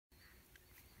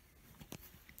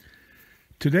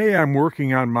Today I'm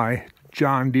working on my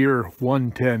John Deere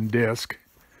 110 disc,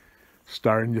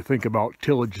 starting to think about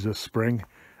tillage this spring.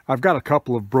 I've got a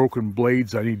couple of broken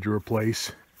blades I need to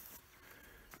replace.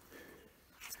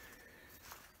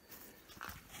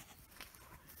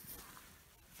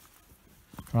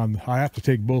 I have to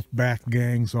take both back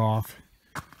gangs off.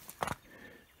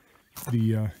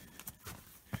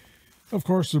 Of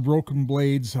course, the broken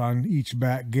blades on each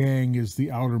back gang is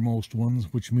the outermost ones,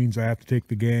 which means I have to take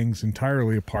the gangs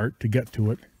entirely apart to get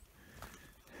to it.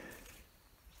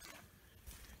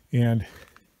 And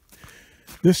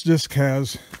this disc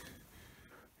has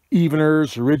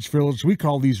eveners, ridge fillers. We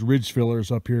call these ridge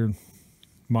fillers up here in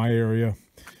my area.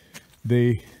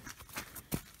 They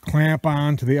clamp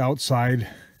on to the outside,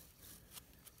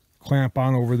 clamp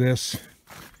on over this,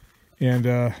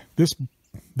 and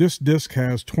this disc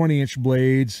has 20-inch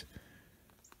blades.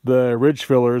 The ridge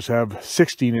fillers have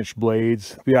 16-inch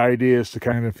blades. The idea is to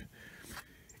kind of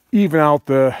even out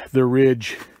the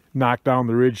ridge, knock down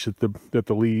the ridge that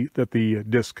the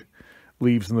disc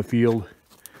leaves in the field.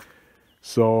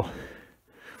 So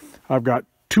I've got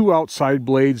two outside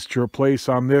blades to replace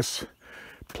on this,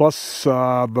 plus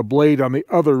the blade on the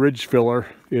other ridge filler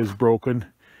is broken.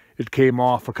 It came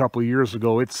off a couple of years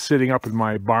ago. It's sitting up in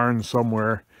my barn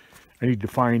somewhere. I need to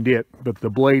find it, but the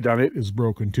blade on it is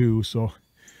broken too, so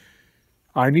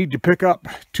I need to pick up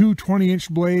two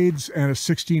 20-inch blades and a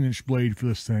 16-inch blade for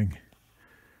this thing.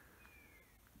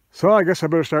 So I guess I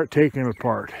better start taking it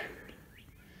apart.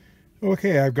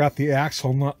 Okay, I've got the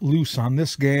axle nut loose on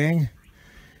this gang,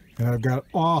 and I've got it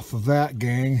off of that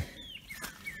gang.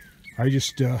 I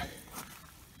just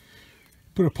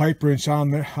put a pipe wrench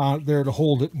on there to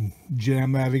hold it and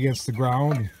jam that against the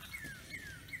ground.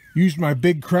 Used my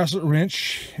big crescent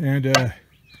wrench and a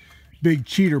big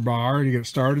cheater bar to get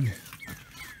started.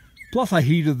 Plus I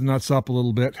heated the nuts up a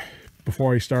little bit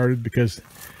before I started because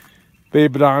they've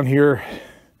been on here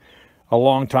a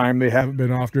long time. They haven't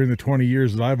been off during the 20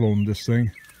 years that I've owned this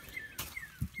thing.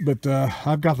 But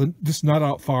I've got this nut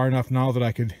out far enough now that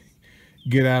I could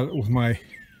get at it with my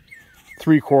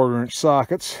 3/4 inch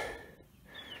sockets.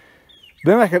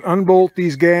 Then I can unbolt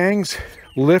these gangs,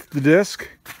 lift the disc,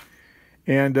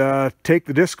 and take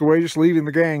the disc away, just leaving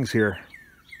the gangs here.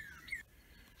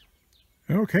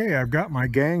 Okay, I've got my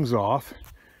gangs off.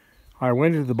 I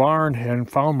went into the barn and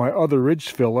found my other ridge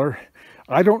filler.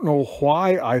 I don't know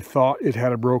why I thought it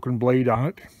had a broken blade on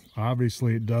it.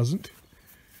 Obviously it doesn't,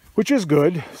 which is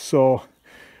good. So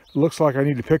it looks like I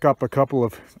need to pick up a couple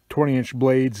of 20-inch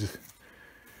blades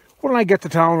when I get to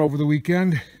town over the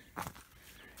weekend.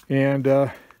 And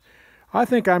I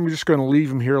think I'm just going to leave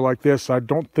them here like this. I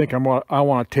don't think I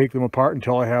want to take them apart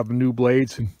until I have the new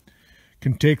blades and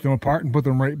can take them apart and put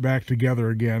them right back together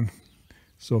again,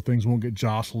 so things won't get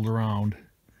jostled around.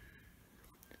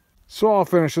 So I'll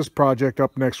finish this project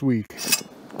up next week.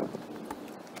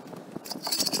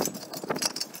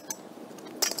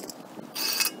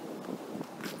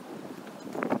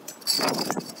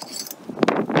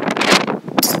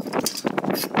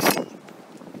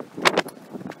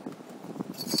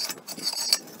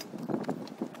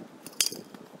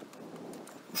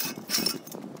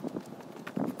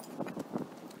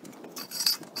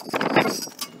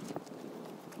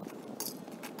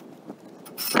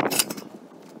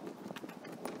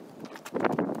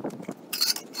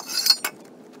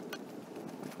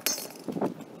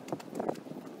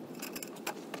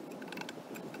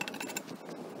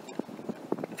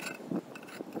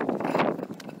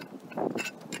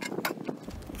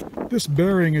 This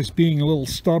bearing is being a little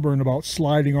stubborn about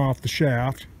sliding off the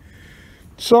shaft.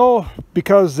 So,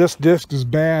 because this disc is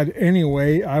bad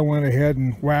anyway, I went ahead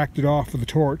and whacked it off with a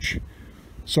torch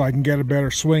so I can get a better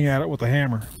swing at it with a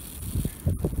hammer.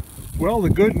 Well, the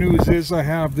good news is I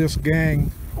have this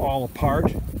gang all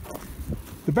apart.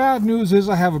 The bad news is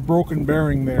I have a broken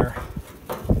bearing there.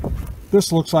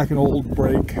 This looks like an old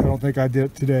brake. I don't think I did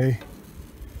it today.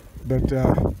 But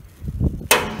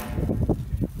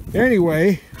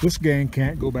anyway, this gang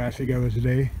can't go back together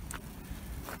today,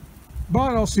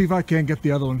 but I'll see if I can get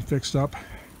the other one fixed up.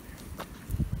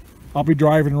 I'll be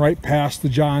driving right past the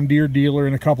John Deere dealer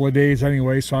in a couple of days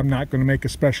anyway, so I'm not going to make a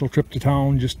special trip to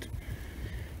town. Just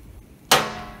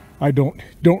I don't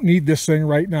need this thing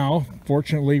right now.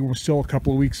 Fortunately, we're still a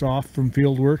couple of weeks off from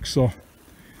field work, so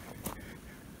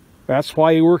that's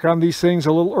why you work on these things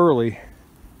a little early.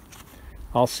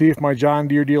 I'll see if my John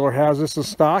Deere dealer has this in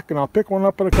stock, and I'll pick one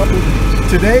up in a couple of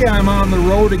weeks. Today I'm on the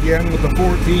road again with the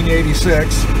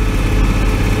 1486.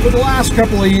 For the last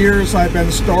couple of years I've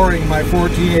been storing my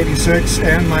 1486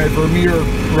 and my Vermeer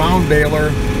round baler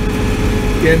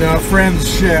in a friend's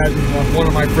shed, one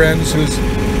of my friends who's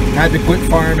had to quit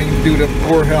farming due to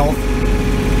poor health,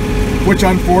 which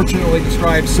unfortunately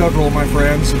describes several of my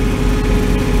friends.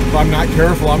 If I'm not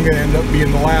careful, I'm going to end up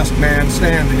being the last man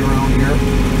standing around here.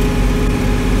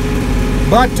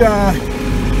 But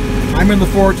I'm in the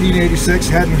 1486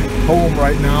 heading home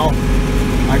right now.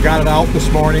 I got it out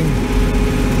this morning.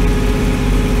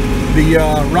 The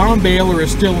round baler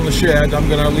is still in the shed. I'm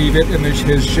going to leave it in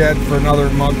his shed for another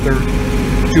month or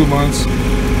 2 months.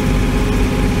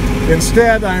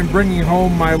 Instead, I'm bringing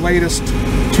home my latest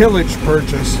tillage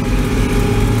purchase.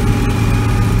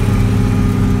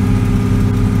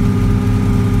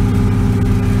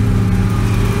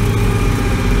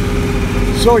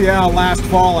 So yeah, last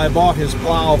fall I bought his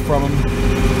plow from him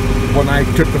when I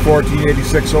took the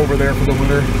 1486 over there for the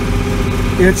winter.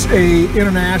 It's a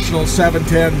International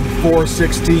 710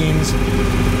 4/16s.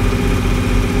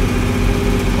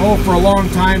 Oh, for a long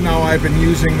time now I've been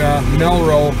using the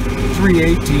Melrow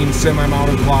 318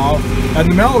 semi-mounted plow.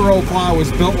 And the Melrow plow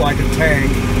is built like a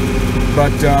tank,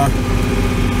 but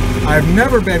I've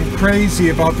never been crazy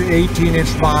about the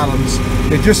 18-inch bottoms.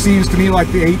 It just seems to me like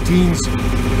the 18s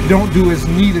don't do as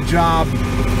neat a job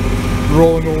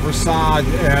rolling over sod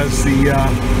as the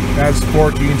as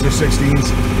 14s or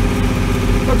 16s.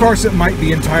 Of course, it might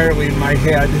be entirely in my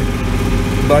head,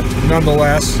 but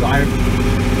nonetheless,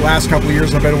 last couple of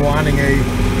years I've been wanting a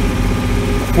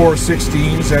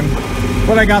 4/16s, and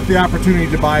when I got the opportunity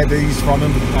to buy these from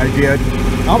him, I did.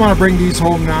 I'm going to bring these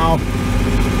home now,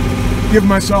 give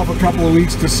myself a couple of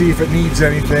weeks to see if it needs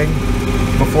anything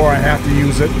before I have to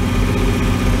use it.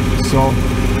 So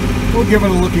we'll give it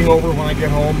a looking over when I get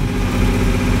home.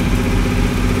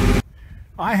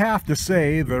 I have to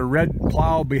say the red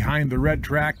plow behind the red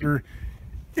tractor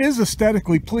is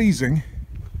aesthetically pleasing.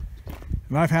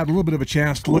 And I've had a little bit of a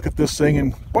chance to look at this thing,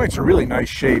 and boy, it's a really nice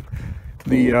shape.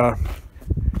 The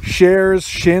shares,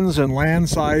 shins, and land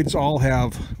sides all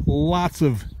have lots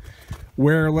of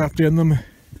wear left in them.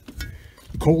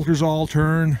 The coulters all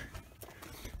turn.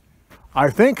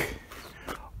 I think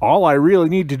all I really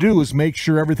need to do is make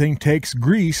sure everything takes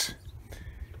grease,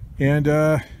 and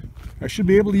I should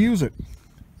be able to use it.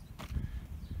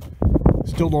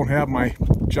 Still don't have my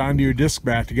John Deere disc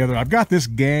back together. I've got this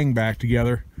gang back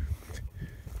together.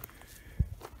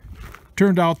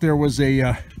 Turned out there was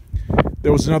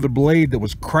another blade that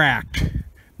was cracked,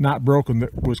 not broken,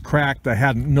 that was cracked. I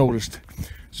hadn't noticed,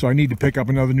 so I need to pick up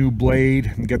another new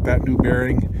blade and get that new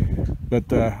bearing.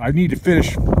 But I need to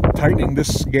finish tightening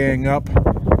this gang up,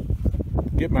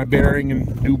 get my bearing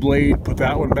and new blade, put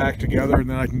that one back together, and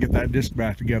then I can get that disc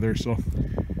back together. So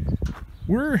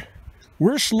we're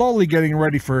slowly getting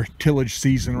ready for tillage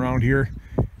season around here.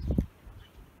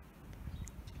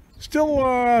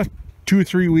 Still 2 or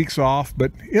 3 weeks off,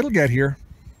 but it'll get here.